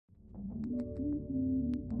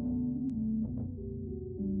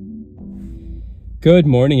Good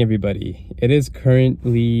morning, everybody. It is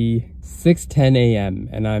currently 6:10 a.m.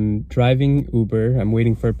 and I'm driving Uber. I'm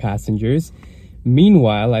waiting for passengers.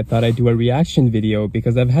 Meanwhile, I thought I'd do a reaction video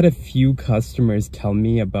because I've had a few customers tell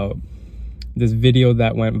me about this video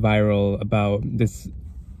that went viral about this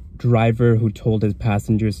driver who told his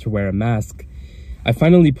passengers to wear a mask. I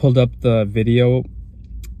finally pulled up the video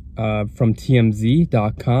from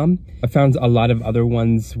TMZ.com. I found a lot of other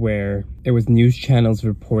ones where it was news channels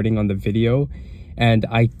reporting on the video, and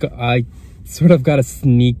I sort of got a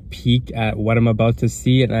sneak peek at what I'm about to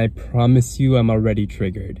see, and I promise you I'm already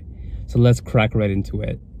triggered. So let's crack right into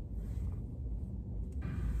it.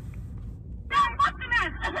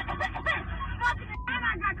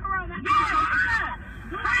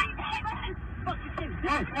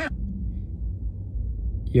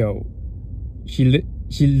 Yo, she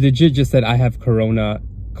legit just said, "I have corona,"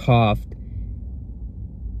 coughed.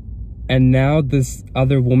 And now this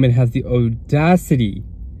other woman has the audacity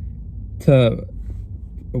to,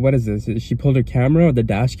 what is this? She pulled her camera or the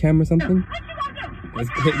dash cam or something?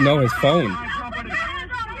 No, his phone.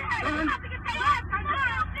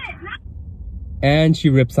 And she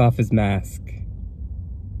rips off his mask.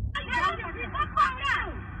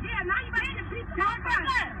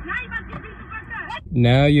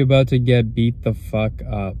 Now you're about to get beat the fuck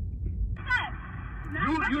up.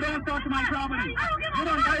 You don't talk to my property. You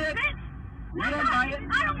don't buy it. You don't buy it.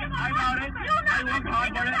 I bought it. I work hard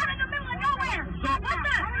for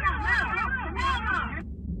it.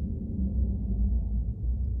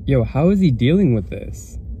 Yo, how is he dealing with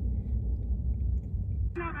this?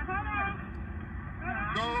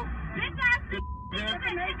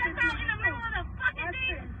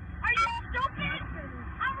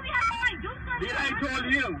 Did I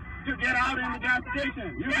told you to get out in the gas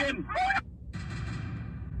station? You didn't.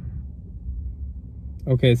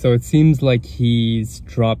 Okay, so it seems like he's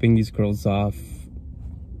dropping these girls off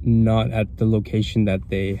not at the location that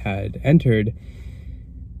they had entered,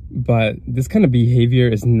 but this kind of behavior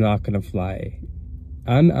is not gonna fly.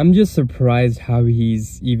 I'm just surprised how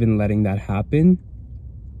he's even letting that happen.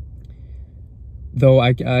 Though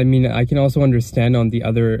I mean, I can also understand on the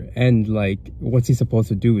other end, like, what's he supposed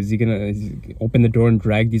to do? Is he gonna open the door and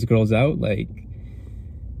drag these girls out? Like,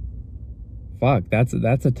 fuck, that's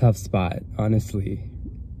a tough spot, honestly.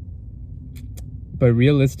 But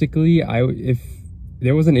realistically, if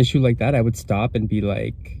there was an issue like that, I would stop and be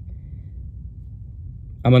like,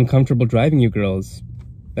 I'm uncomfortable driving you girls.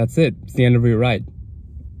 That's it. It's the end of your ride.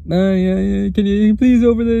 Yeah, can you please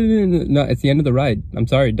over there? No, it's the end of the ride. I'm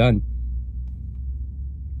sorry, done.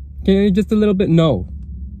 Can you just a little bit? No.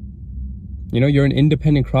 You know, you're an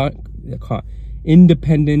independent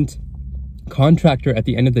contractor at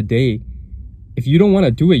the end of the day. If you don't want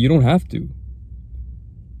to do it, you don't have to.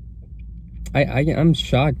 I'm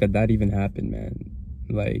shocked that even happened, man.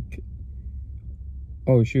 Like,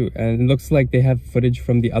 oh shoot, and it looks like they have footage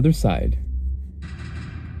from the other side.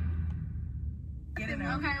 Okay, well,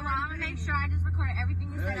 I'm gonna make sure I just recorded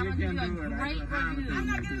everything you said. I'm gonna give you a great review. I'm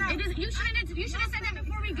not gonna. You should have said that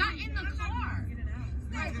before we got in the car.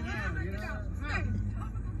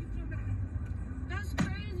 That's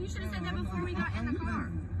crazy. You should have said that before we got in the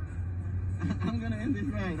car. I'm gonna end this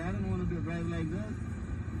ride. I don't want to drive like this.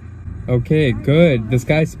 Okay, good. This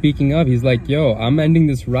guy's speaking up. He's like, yo, I'm ending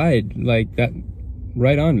this ride. Like, that.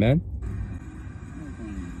 Right on, man.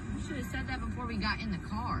 You should have said that before we got in the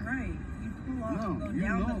car. Right. You pull off. No, you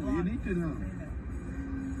know. You need to know.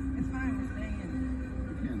 It's fine. We're staying in.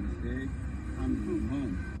 You can't stay. I'm going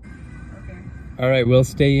home. Okay. All right, we'll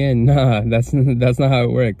stay in. Nah, that's not how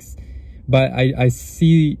it works. But I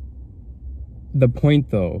see the point,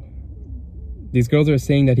 though. These girls are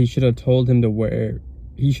saying that he should have told them to wear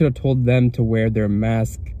their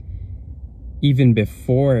mask even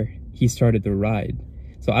before he started the ride.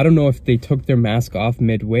 So I don't know if they took their mask off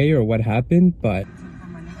midway or what happened, but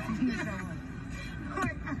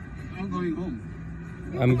I'm going home.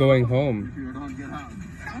 I'm going home. If you don't get out.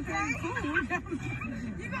 Okay.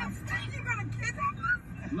 You gonna kidnap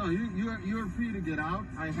us? No, you're free to get out.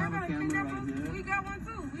 I have a camera right here. We got one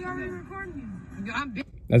too. We already recorded you.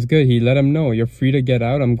 That's good. He let him know, you're free to get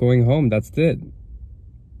out. I'm going home. That's it.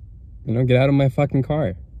 You know, get out of my fucking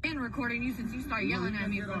car. Been recording you since you started yelling at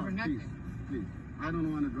me over nothing. Please. I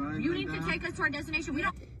don't want to drive. You need to take us to our destination. We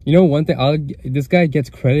don't. You know, one thing, this guy gets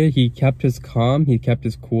credit. He kept his calm. He kept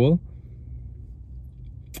his cool.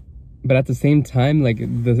 But at the same time, like,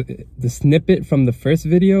 the snippet from the first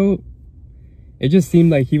video, it just seemed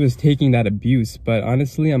like he was taking that abuse. But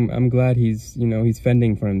honestly, I'm glad he's, you know, he's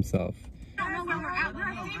fending for himself. I don't know where we're at. We're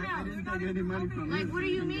females. I didn't take any money from Like, you. what do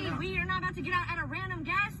you mean? We are not about to get out at a random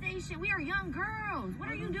gas station. station. We are young girls. What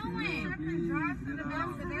are you doing? Drive to the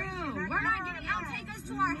destination. We're not getting out. Take us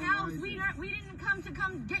to our house. We didn't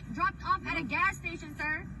come get dropped off at a gas station,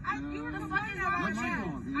 sir. You were The the fuck fuck is wrong with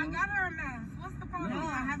you? I got her a mask. What's the problem? No,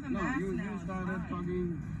 I have a mask you now. started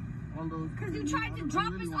talking all those. Because you tried to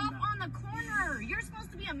drop us off on the corner. You're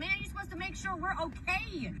supposed to be a man. You're supposed to make sure we're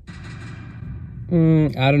okay.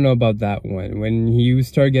 I don't know about that one. When you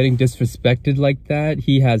start getting disrespected like that,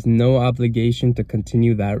 he has no obligation to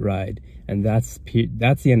continue that ride. And that's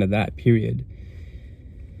the end of that, period.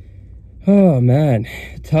 Oh, man.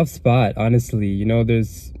 Tough spot, honestly. You know,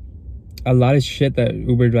 there's a lot of shit that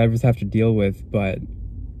Uber drivers have to deal with, but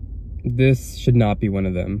this should not be one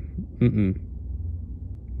of them.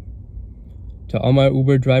 To all my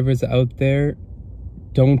Uber drivers out there,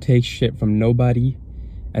 don't take shit from nobody.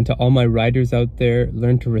 And to all my riders out there,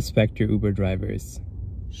 learn to respect your Uber drivers.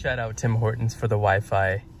 Shout out Tim Hortons for the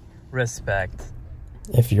Wi-Fi. Respect.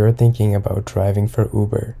 If you're thinking about driving for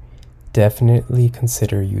Uber, definitely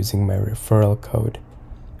consider using my referral code.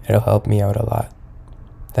 It'll help me out a lot.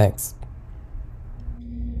 Thanks.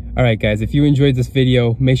 Alright guys, if you enjoyed this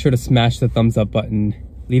video, make sure to smash the thumbs up button.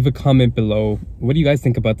 Leave a comment below. What do you guys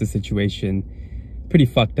think about the situation? Pretty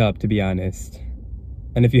fucked up, to be honest.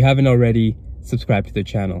 And if you haven't already, subscribe to the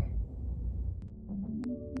channel.